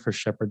just here for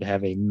Shepard to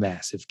have a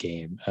massive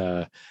game.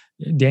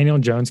 Daniel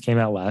Jones came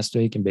out last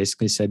week and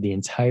basically said the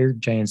entire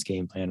Giants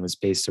game plan was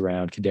based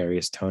around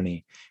Kadarius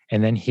Toney.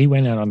 And then he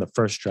went out on the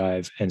first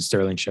drive and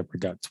Sterling Shepard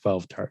got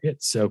 12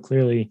 targets. So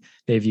clearly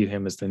they view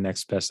him as the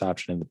next best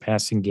option in the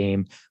passing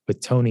game.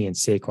 With Toney and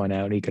Saquon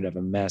out, he could have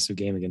a massive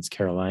game against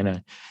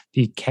Carolina.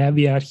 The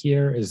caveat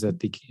here is that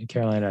the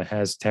Carolina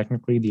has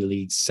technically the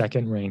league's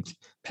second-ranked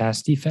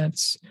pass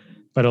defense,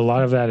 but a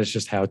lot of that is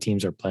just how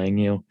teams are playing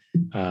you.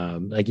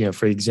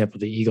 For example,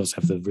 the Eagles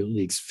have the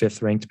league's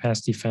 5th-ranked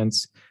pass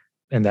defense,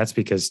 and that's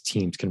because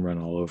teams can run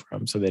all over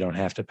them, so they don't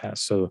have to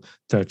pass. So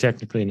they're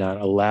technically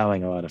not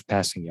allowing a lot of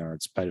passing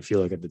yards. But if you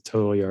look at the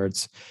total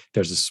yards,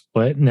 there's a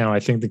split. Now, I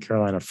think the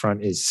Carolina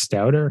front is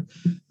stouter,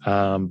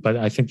 but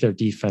I think their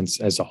defense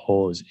as a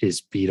whole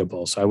is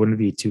beatable. So I wouldn't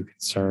be too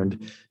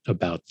concerned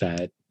about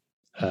that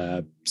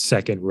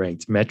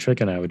second-ranked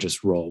metric, and I would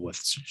just roll with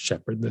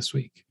Shepard this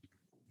week.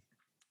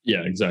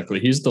 Yeah, exactly.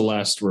 He's the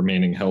last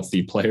remaining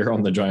healthy player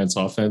on the Giants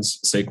offense.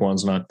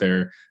 Saquon's not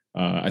there.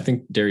 I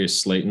think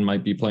Darius Slayton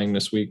might be playing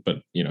this week, but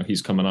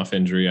he's coming off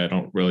injury. I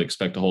don't really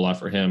expect a whole lot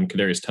for him.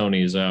 Kadarius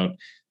Toney is out.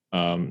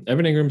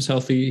 Evan Ingram's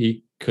healthy.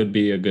 He could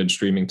be a good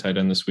streaming tight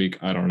end this week.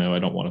 I don't know. I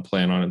don't want to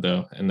plan on it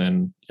though. And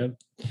then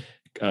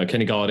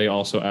Kenny Golladay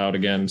also out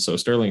again. So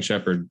Sterling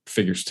Shepard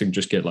figures to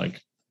just get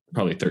like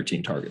probably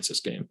 13 targets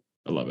this game.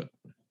 I love it.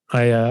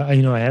 I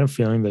had a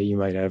feeling that you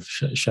might have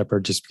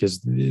Shepard just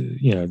because,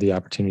 the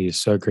opportunity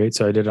is so great.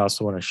 So I did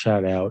also want to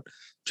shout out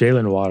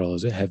Jalen Waddle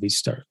as a heavy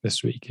start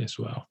this week as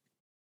well.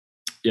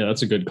 Yeah,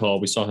 that's a good call.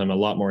 We saw him a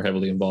lot more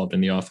heavily involved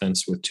in the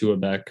offense with Tua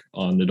back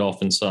on the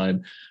Dolphins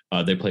side.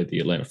 They played the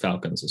Atlanta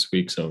Falcons this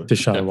week. So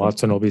Deshaun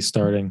Watson will be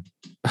starting.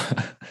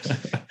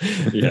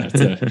 Yeah,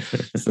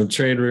 some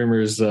trade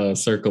rumors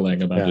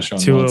circling about Deshaun Watson.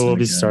 Tua will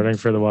be starting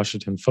for the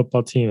Washington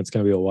football team. It's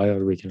going to be a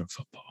wild weekend of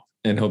football.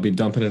 And he'll be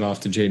dumping it off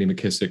to J.D.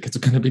 McKissic. It's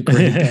going to be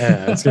great.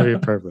 Yeah, it's going to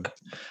be perfect.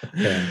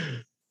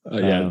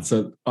 Yeah.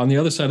 So on the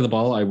other side of the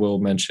ball, I will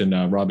mention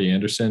Robbie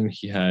Anderson.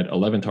 He had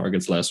 11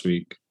 targets last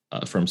week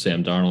from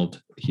Sam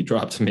Darnold. He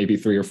dropped maybe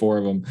 3 or 4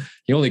 of them.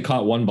 He only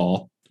caught 1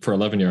 ball for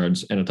 11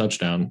 yards and a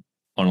touchdown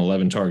on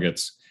 11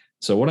 targets.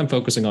 So what I'm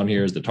focusing on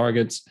here is the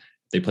targets.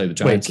 They play the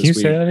Giants this week.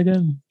 Can you say that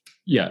again?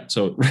 Yeah.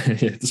 So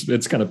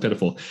it's kind of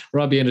pitiful.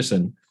 Robbie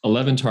Anderson,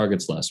 11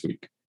 targets last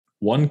week,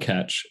 1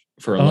 catch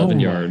for 11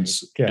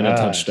 yards and a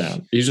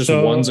touchdown. He's just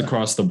ones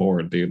across the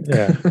board, dude.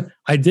 Yeah.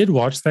 I did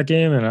watch that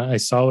game and I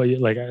saw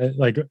like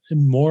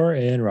Moore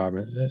and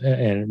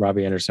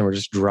Robbie Anderson were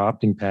just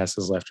dropping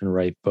passes left and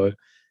right, but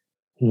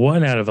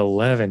 1 out of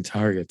 11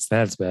 targets,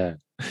 that's bad.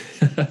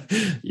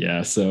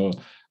 Yeah. So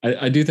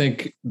I do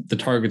think the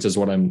targets is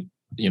what I'm,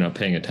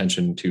 paying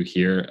attention to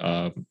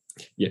here.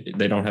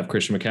 They don't have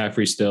Christian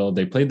McCaffrey still.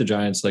 They played the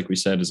Giants, like we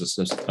said, as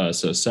a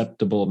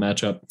susceptible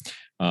matchup.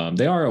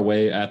 They are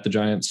away at the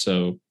Giants,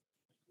 so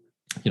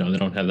they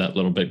don't have that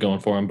little bit going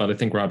for him. But I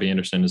think Robbie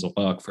Anderson is a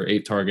lock for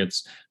 8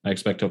 targets. I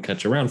expect he'll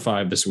catch around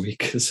 5 this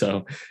week.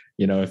 So,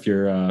 if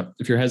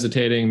you're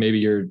hesitating, maybe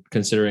you're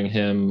considering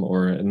him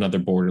or another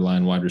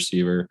borderline wide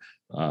receiver.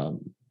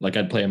 Like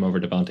I'd play him over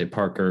Devontae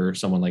Parker or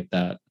someone like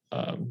that.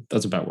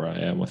 That's about where I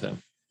am with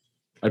him.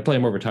 I'd play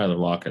him over Tyler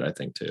Lockett, I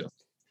think, too.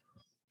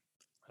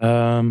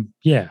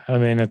 Yeah. I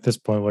mean, at this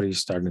point, what are you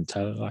starting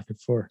Tyler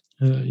Lockett for?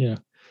 Just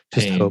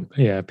pain. Hope.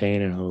 Yeah,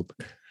 pain and hope.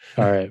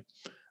 All right.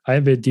 I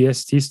have a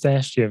DST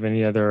stash. Do you have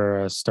any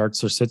other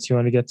starts or sits you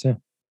want to get to?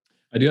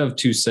 I do have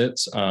 2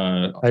 sits.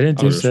 I didn't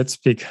do sits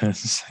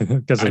because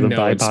of the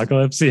bye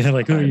apocalypse. Yeah,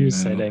 like who are you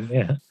sitting?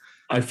 Yeah.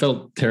 I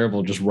felt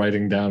terrible just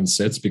writing down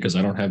sits because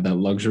I don't have that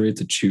luxury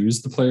to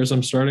choose the players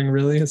I'm starting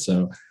really.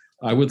 So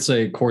I would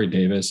say Corey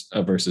Davis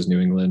versus New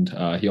England.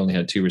 He only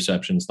had 2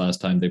 receptions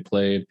last time they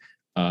played.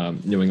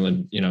 New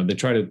England, they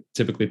try to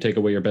typically take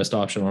away your best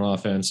option on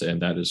offense,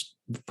 and that is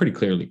pretty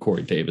clearly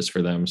Corey Davis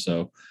for them.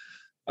 So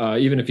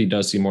even if he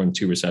does see more than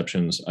 2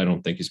 receptions, I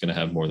don't think he's going to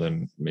have more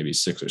than maybe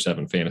 6 or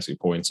 7 fantasy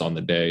points on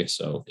the day.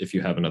 So if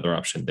you have another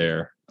option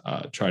there,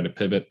 try to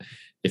pivot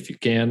if you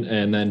can.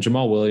 And then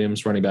Jamal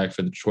Williams, running back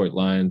for the Detroit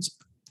Lions.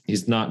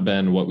 He's not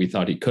been what we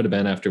thought he could have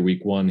been after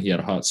week 1. He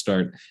had a hot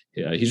start.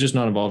 He's just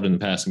not involved in the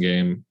passing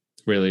game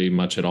really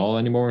much at all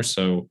anymore.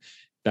 So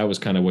that was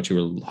kind of what you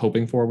were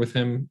hoping for with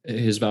him,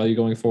 his value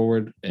going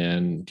forward.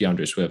 And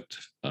DeAndre Swift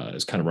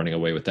is kind of running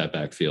away with that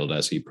backfield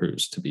as he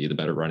proves to be the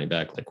better running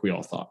back like we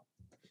all thought.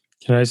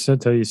 Can I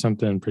tell you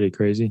something pretty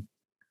crazy?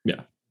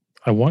 Yeah.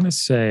 I want to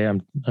say,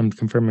 I'm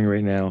confirming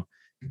right now,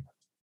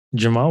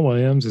 Jamal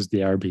Williams is the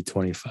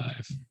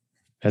RB25.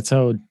 That's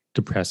how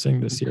depressing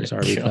this year's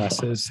RB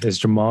class is.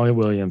 Jamal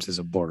Williams is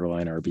a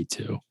borderline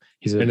RB2.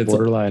 He's a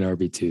borderline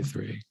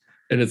RB2-3.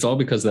 And it's all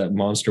because that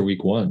monster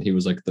week 1. He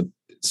was like the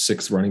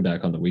 6th running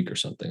back on the week or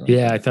something.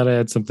 I thought I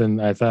had something.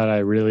 I thought I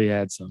really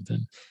had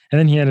something. And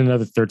then he had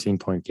another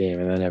 13-point game,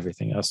 and then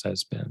everything else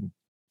has been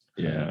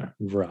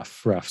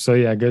rough. So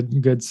yeah,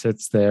 good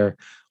sits there.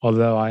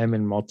 Although I am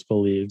in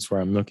multiple leagues where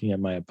I'm looking at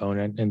my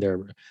opponent, and they're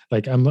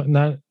like, I'm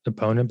not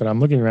opponent, but I'm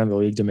looking around the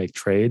league to make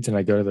trades, and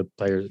I go to the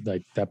player,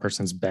 like that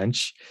person's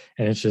bench,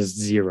 and it's just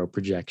 0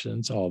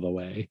 projections all the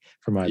way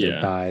from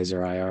either buys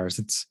or IRs.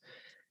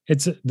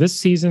 It's this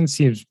season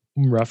seems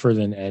rougher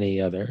than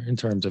any other in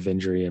terms of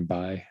injury and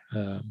buy.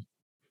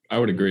 I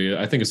would agree.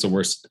 I think it's the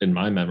worst in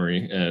my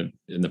memory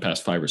in the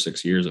past 5 or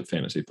 6 years of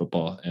fantasy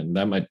football. And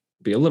that might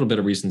be a little bit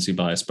of recency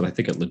bias, but I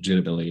think it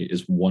legitimately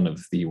is one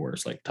of the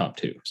worst, like top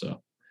 2.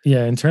 So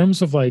yeah, in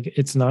terms of like,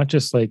 it's not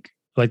just like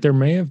there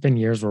may have been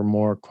years where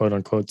more quote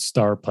unquote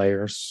star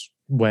players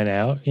went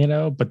out,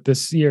 but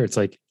this year it's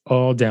like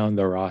all down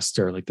the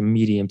roster, like the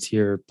medium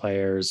tier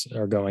players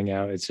are going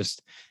out. It's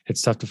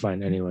tough to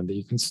find anyone that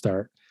you can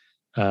start.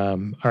 All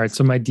right.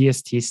 So my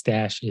DST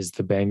stash is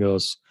the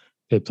Bengals.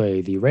 They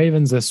play the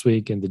Ravens this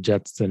week and the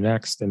Jets the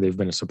next, and they've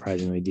been a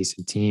surprisingly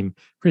decent team.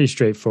 Pretty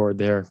straightforward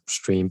there.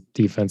 Extreme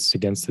defense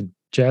against the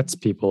Jets.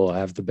 People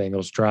have the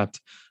Bengals dropped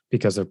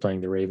because they're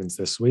playing the Ravens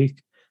this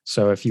week.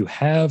 So if you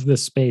have the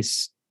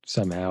space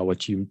somehow,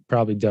 which you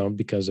probably don't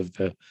because of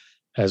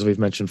as we've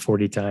mentioned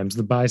 40 times,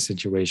 the bye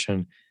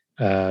situation,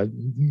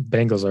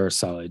 Bengals are a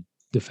solid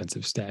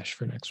defensive stash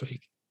for next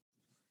week.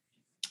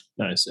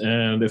 Nice.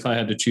 And if I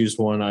had to choose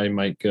one, I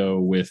might go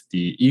with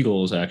the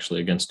Eagles actually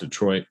against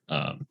Detroit.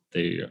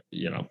 They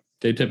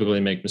typically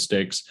make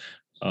mistakes.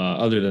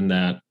 Other than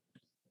that,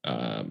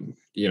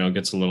 it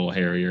gets a little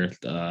hairier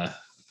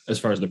as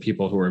far as the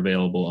people who are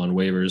available on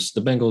waivers.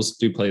 The Bengals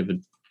do play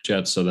the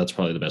Jets, so that's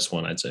probably the best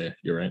one, I'd say.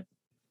 You're right.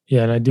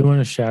 Yeah, and I do want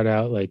to shout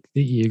out like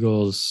the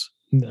Eagles.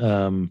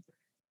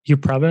 You're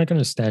probably not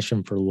going to stash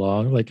them for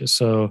long. Like,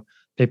 so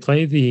they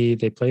play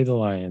the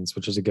Lions,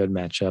 which is a good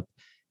matchup.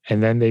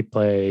 And then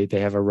they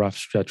have a rough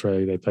stretch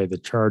where they play the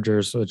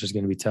Chargers, which is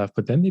going to be tough.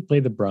 But then they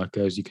play the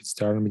Broncos. You could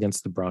start them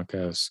against the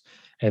Broncos.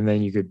 And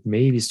then you could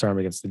maybe start them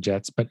against the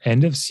Jets. But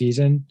end of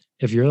season,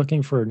 if you're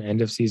looking for an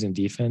end of season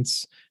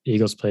defense, the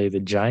Eagles play the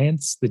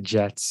Giants, the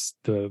Jets,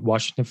 the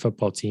Washington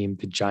football team,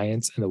 the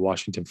Giants, and the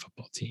Washington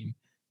football team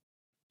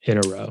in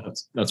a row.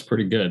 That's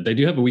pretty good. They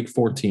do have a week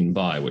 14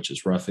 bye, which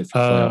is rough if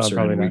your playoffs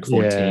are in week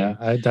 14.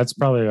 Yeah, that's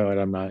probably what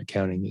I'm not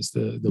counting is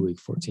the week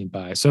 14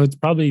 bye. So it's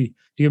probably,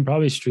 you can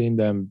probably stream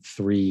them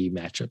 3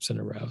 matchups in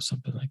a row,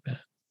 something like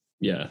that.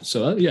 Yeah.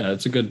 So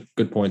it's a good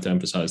point to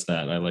emphasize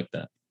that. I like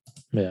that.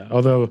 Yeah.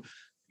 Although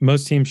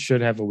most teams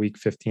should have a week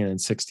 15 and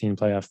 16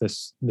 playoff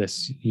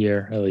this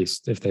year, at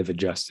least if they've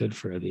adjusted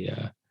for the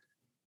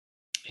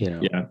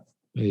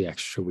the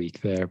extra week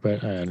there.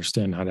 But I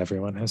understand not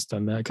everyone has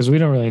done that because we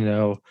don't really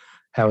know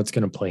how it's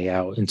going to play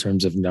out in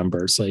terms of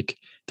numbers. Like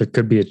there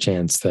could be a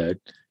chance that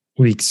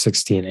week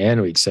 16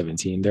 and week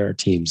 17, there are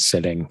teams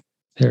sitting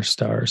their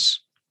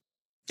stars.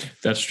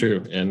 That's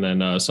true. And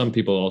then some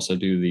people also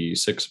do the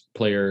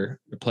 6-player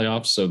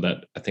playoffs. So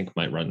that I think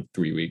might run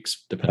 3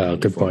 weeks depending on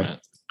the format.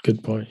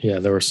 Good point. Yeah,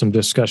 there were some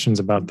discussions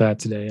about that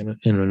today in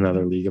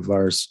another league of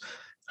ours.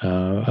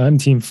 I'm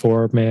team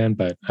 4, man,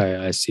 but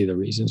I see the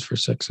reasons for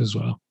 6 as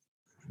well.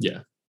 Yeah.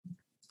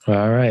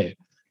 All right.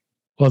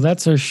 Well,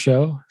 that's our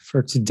show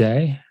for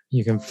today.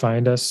 You can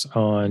find us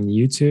on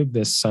YouTube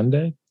this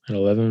Sunday at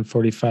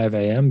 11:45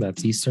 a.m.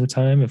 That's Eastern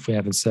time. If we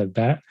haven't said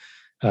that,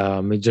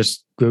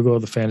 just Google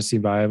the Fantasy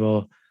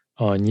Bible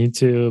on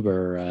YouTube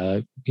or,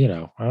 I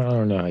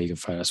don't know how you can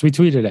find us. We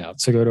tweet it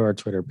out. So go to our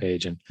Twitter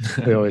page and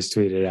we always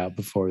tweet it out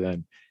before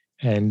then.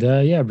 And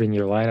bring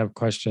your lineup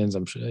questions.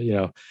 I'm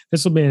sure,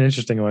 this will be an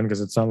interesting one because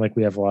it's not like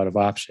we have a lot of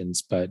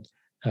options, but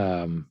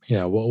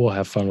we'll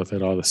have fun with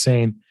it all the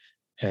same.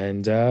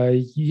 And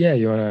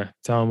you want to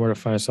tell them where to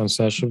find us on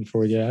social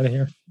before we get out of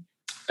here?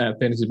 At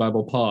Fantasy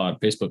Bible Pod,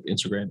 Facebook,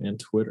 Instagram, and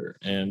Twitter.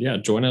 And yeah,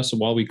 join us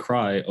while we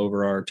cry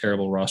over our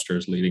terrible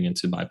rosters leading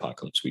into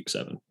Bipocalypse Week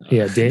 7.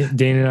 Yeah,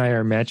 Dane and I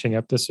are matching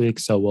up this week,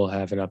 so we'll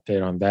have an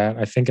update on that.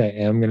 I think I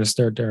am going to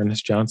start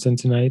Ernest Johnson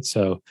tonight,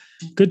 so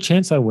good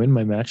chance I win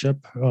my matchup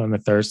on a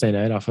Thursday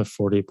night off a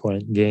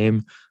 40-point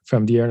game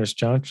from Ernest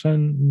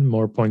Johnson.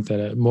 More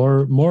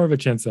of a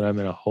chance that I'm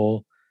in a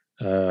hole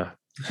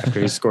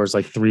after he scores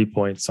like 3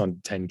 points on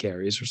 10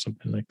 carries or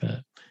something like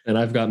that. And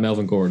I've got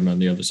Melvin Gordon on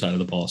the other side of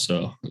the ball,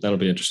 so that'll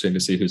be interesting to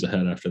see who's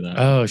ahead after that.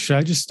 Oh, should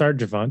I just start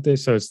Javonte?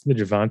 So it's the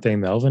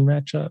Javonte-Melvin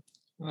matchup?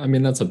 I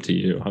mean, that's up to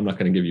you. I'm not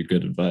going to give you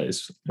good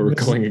advice. We're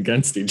going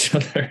against each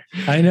other.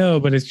 I know,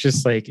 but it's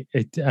just like,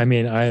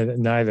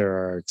 neither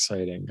are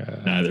exciting.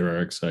 Neither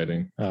are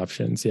exciting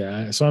options.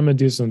 Yeah. So I'm going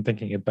to do some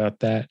thinking about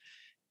that,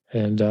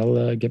 and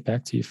I'll get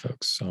back to you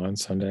folks on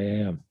Sunday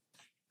AM.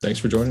 Thanks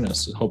for joining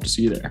us. Hope to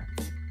see you there.